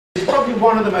It's probably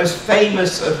one of the most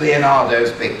famous of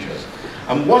Leonardo's pictures.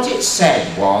 And what it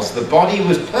said was the body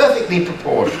was perfectly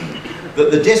proportioned,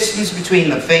 that the distance between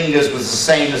the fingers was the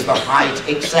same as the height,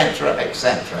 etc.,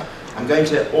 etc. I'm going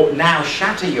to now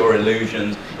shatter your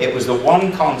illusions. It was the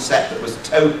one concept that was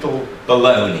total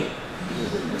baloney.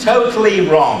 Totally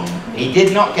wrong. He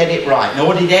did not get it right,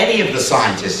 nor did any of the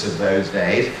scientists of those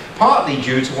days, partly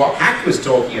due to what Hack was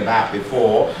talking about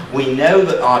before. We know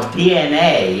that our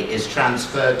DNA is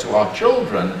transferred to our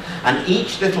children, and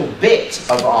each little bit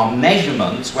of our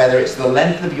measurements, whether it's the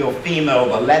length of your femur or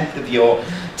the length of your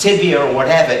tibia or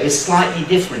whatever, is slightly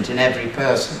different in every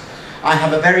person. I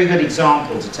have a very good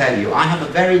example to tell you. I have a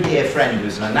very dear friend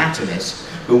who's an anatomist,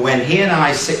 who when he and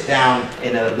I sit down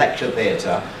in a lecture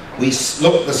theatre, we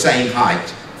look the same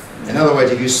height. In other words,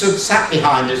 if you sat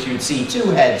behind us, you'd see two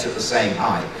heads at the same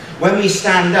height. When we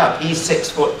stand up, he's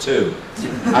 6'2",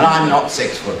 and I'm not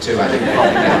 6'2", I think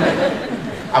probably.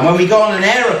 And when we go on an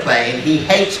aeroplane, he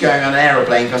hates going on an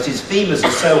aeroplane because his femurs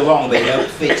are so long they don't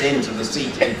fit into the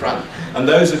seat in front. And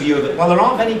those of you that, well, there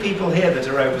aren't many people here that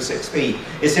are over 6 feet.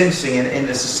 It's interesting, in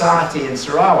the society in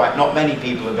Sarawak, not many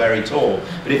people are very tall.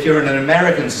 But if you're in an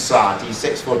American society,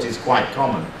 6 foot is quite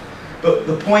common. But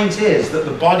the point is that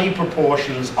the body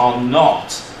proportions are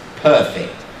not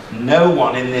perfect. No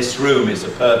one in this room is a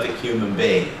perfect human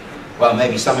being. Well,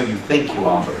 maybe some of you think you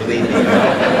are, but believe me, you're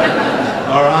not.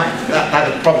 All right?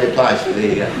 That probably applies to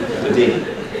the dean.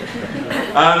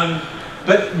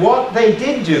 But what they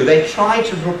did do, they tried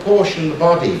to proportion the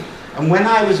body. And when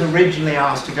I was originally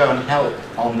asked to go and help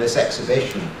on this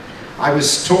exhibition, I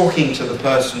was talking to the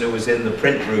person who was in the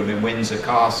print room in Windsor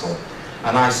Castle.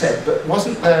 And I said, but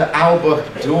wasn't there Albert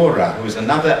Dürer, who was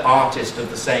another artist of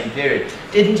the same period,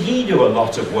 didn't he do a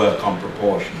lot of work on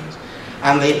proportions?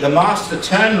 And the master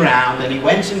turned round and he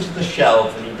went into the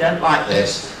shelf and he did like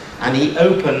this, and he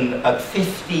opened a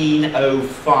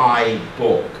 1505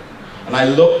 book. And I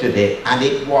looked at it, and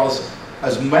it was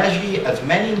as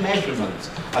many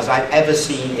measurements as I've ever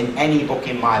seen in any book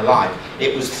in my life.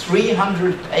 It was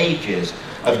 300 pages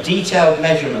of detailed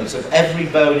measurements of every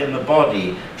bone in the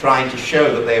body, trying to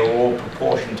show that they were all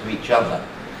proportioned to each other.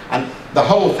 And the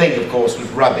whole thing, of course, was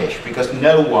rubbish, because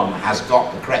no one has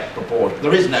got the correct proportion.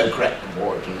 There is no correct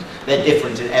proportions. They're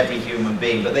different in every human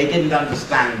being, but they didn't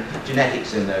understand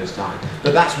genetics in those times.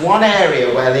 But that's one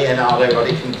area where Leonardo got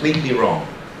it completely wrong.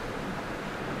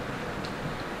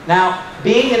 Now,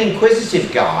 being an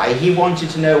inquisitive guy, he wanted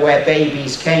to know where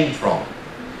babies came from.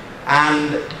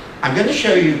 And I'm going to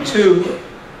show you two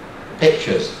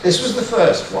pictures. This was the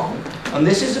first one, and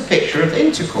this is a picture of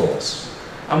intercourse.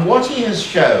 And what he has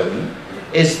shown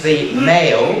is the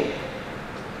male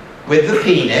with the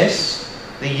penis,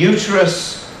 the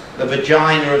uterus, the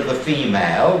vagina of the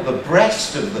female, the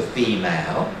breast of the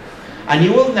female, and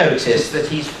you will notice that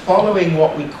he's following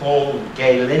what we call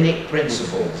Galenic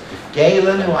principles.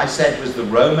 Galen, who I said was the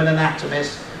Roman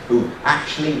anatomist, who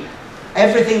actually,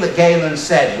 everything that Galen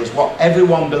said was what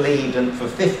everyone believed for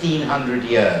 1500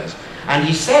 years. And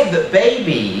he said that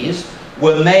babies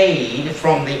were made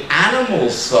from the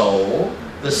animal soul,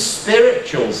 the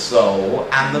spiritual soul,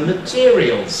 and the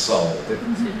material soul.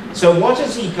 So what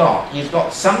has he got? He's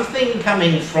got something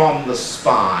coming from the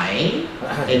spine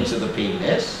into the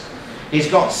penis. He's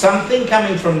got something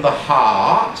coming from the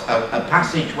heart, a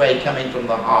passageway coming from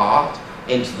the heart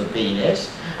into the penis.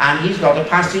 And he's got a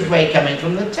passageway coming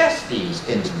from the testes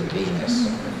into the penis.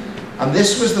 And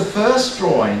this was the first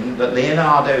drawing that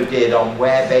Leonardo did on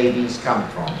where babies come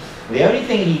from. The only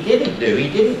thing he didn't do, he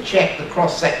didn't check the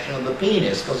cross-section of the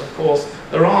penis, because of course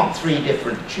there aren't 3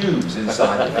 different tubes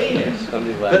inside the penis.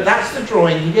 But that's the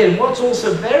drawing he did. And what's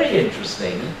also very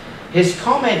interesting, his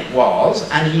comment was,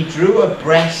 and he drew a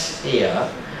breast here,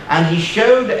 and he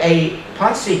showed a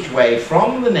passageway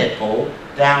from the nipple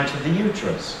down to the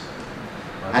uterus.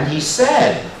 And he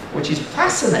said, which is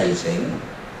fascinating,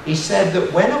 he said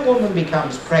that when a woman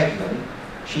becomes pregnant,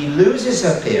 she loses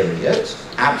her periods,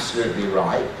 absolutely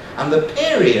right, and the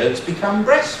periods become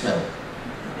breast milk.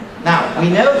 Now, we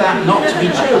know that not to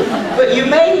be true, but you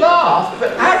may laugh,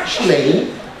 but actually,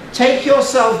 take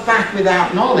yourself back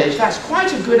without knowledge, that's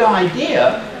quite a good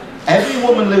idea. Every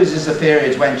woman loses her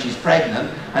periods when she's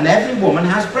pregnant, and every woman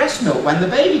has breast milk when the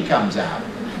baby comes out.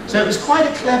 So it was quite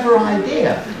a clever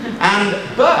idea.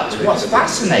 But what's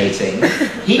fascinating,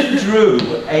 he drew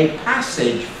a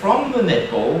passage from the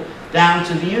nipple down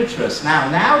to the uterus. Now,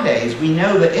 nowadays, we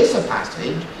know there is a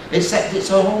passage, except it's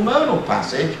a hormonal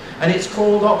passage, and it's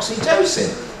called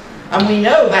oxytocin. And we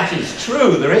know that is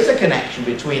true. There is a connection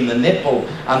between the nipple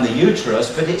and the uterus,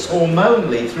 but it's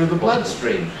hormonally through the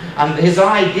bloodstream. And his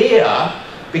idea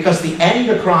because the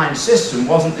endocrine system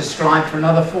wasn't described for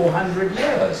another 400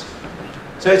 years.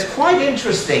 So it's quite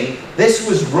interesting. This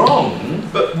was wrong,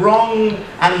 but wrong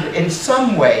and in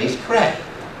some ways correct.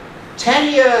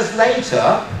 10 years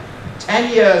later,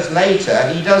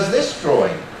 he does this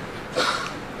drawing,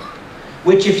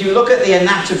 which if you look at the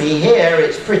anatomy here,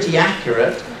 it's pretty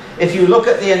accurate. If you look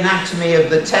at the anatomy of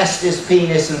the testis,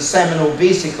 penis, and seminal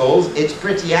vesicles, it's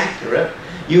pretty accurate.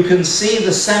 You can see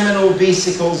the seminal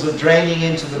vesicles are draining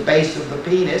into the base of the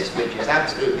penis, which is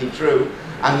absolutely true.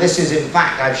 And this is, in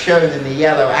fact, I've shown in the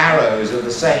yellow arrows of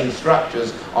the same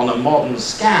structures on a modern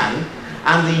scan.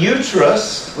 And the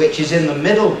uterus, which is in the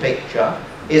middle picture,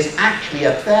 is actually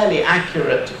a fairly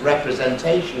accurate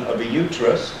representation of a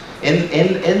uterus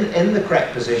in the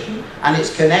correct position, and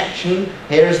its connection,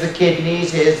 here's the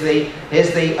kidneys, here's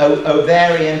the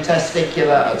ovarian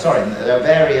testicular, the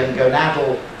ovarian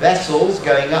gonadal vessels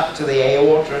going up to the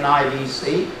aorta and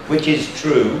IVC, which is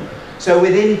true. So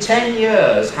within 10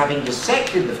 years, having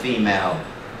dissected the female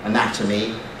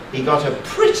anatomy, he got a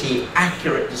pretty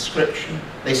accurate description.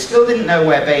 They still didn't know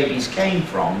where babies came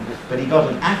from, but he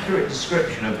got an accurate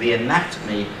description of the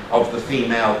anatomy of the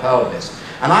female pelvis.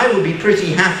 And I would be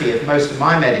pretty happy if most of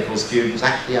my medical students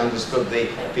actually understood the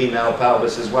female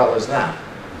pelvis as well as that.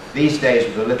 These days,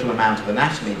 with the little amount of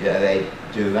anatomy they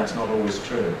do, that's not always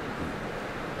true.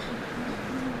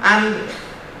 And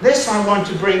this I want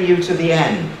to bring you to the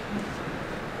end.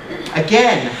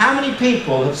 Again, how many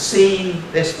people have seen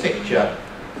this picture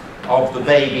of the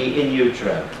baby in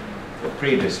utero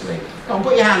previously? Come on,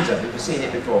 put your hands up if you've seen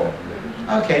it before.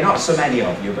 Okay, not so many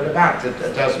of you, but about a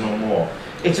dozen or more.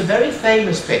 It's a very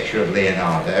famous picture of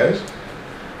Leonardo's,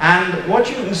 and what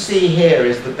you can see here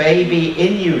is the baby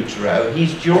in utero.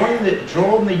 He's drawn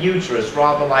the uterus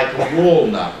rather like a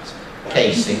walnut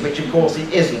casing, which of course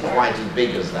it isn't quite as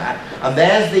big as that. And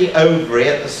there's the ovary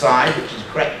at the side, which is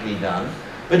correctly done.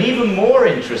 But even more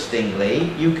interestingly,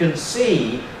 you can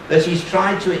see that he's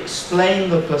tried to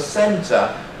explain the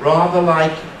placenta rather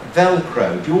like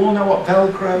Velcro. Do you all know what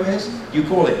Velcro is? You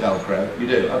call it Velcro? You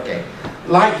do? Okay.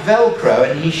 Like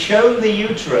Velcro, and he's shown the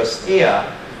uterus here,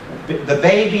 the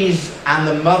baby's and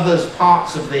the mother's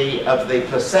parts of the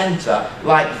placenta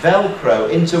like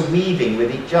Velcro interweaving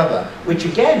with each other, which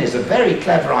again is a very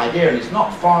clever idea, and it's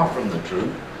not far from the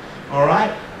truth. All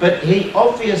right? But he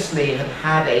obviously had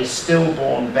had a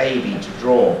stillborn baby to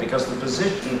draw, because the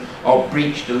position of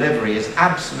breech delivery is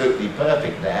absolutely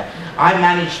perfect there. I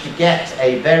managed to get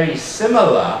a very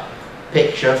similar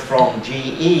picture from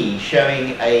GE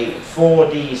showing a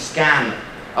 4D scan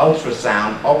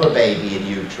ultrasound of a baby in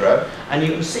utero, and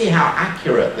you can see how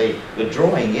accurate the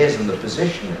drawing is and the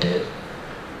position it is.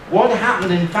 What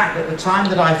happened, in fact, at the time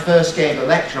that I first gave a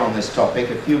lecture on this topic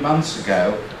a few months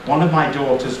ago, one of my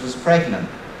daughters was pregnant.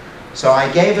 So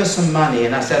I gave her some money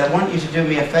and I said, I want you to do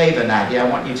me a favor, Nadia. I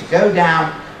want you to go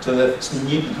down to the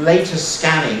latest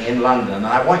scanning in London, and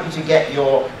I want you to get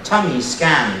your tummy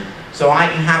scanned so I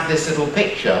can have this little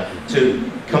picture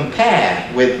to compare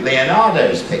with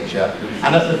Leonardo's picture.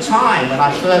 And at the time when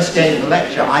I first gave the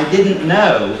lecture, I didn't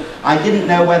know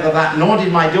whether that, nor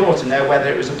did my daughter know whether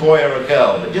it was a boy or a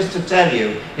girl. But just to tell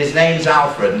you, his name's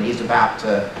Alfred, and he's about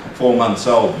 4 months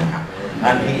old now.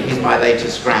 And he's my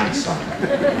latest grandson.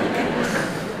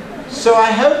 So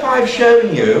I hope I've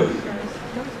shown you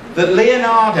that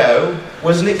Leonardo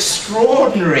was an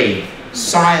extraordinary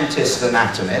scientist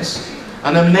anatomist,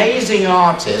 an amazing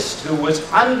artist who was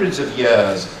hundreds of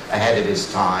years ahead of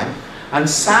his time, and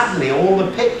sadly all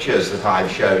the pictures that I've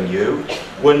shown you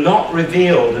were not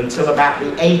revealed until about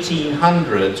the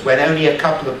 1800s, when only a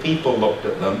couple of people looked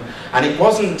at them, and it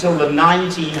wasn't until the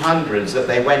 1900s that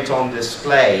they went on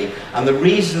display. And the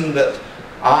reason that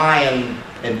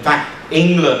in fact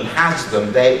England has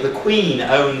them, the Queen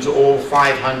owns all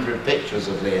 500 pictures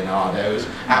of Leonardo's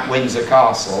at Windsor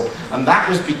Castle, and that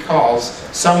was because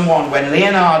when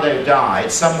Leonardo died,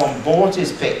 someone bought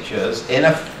his pictures in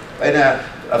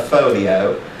a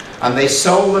folio, and they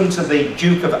sold them to the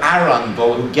Duke of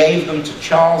Arundel, who gave them to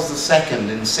Charles II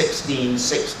in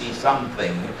 1660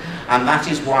 something, and that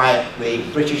is why the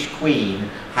British Queen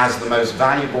has the most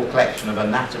valuable collection of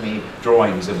anatomy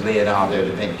drawings of Leonardo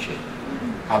da Vinci.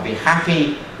 I'll be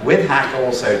happy with Hack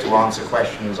also to answer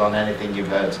questions on anything you've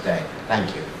heard today.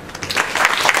 Thank you.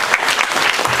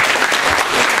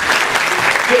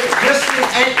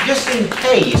 Just in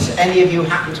case any of you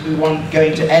happen to be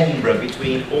going to Edinburgh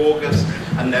between August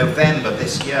and November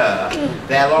this year,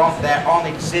 they're on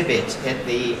exhibit at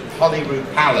the Holyrood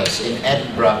Palace in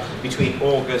Edinburgh between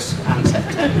August and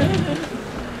September.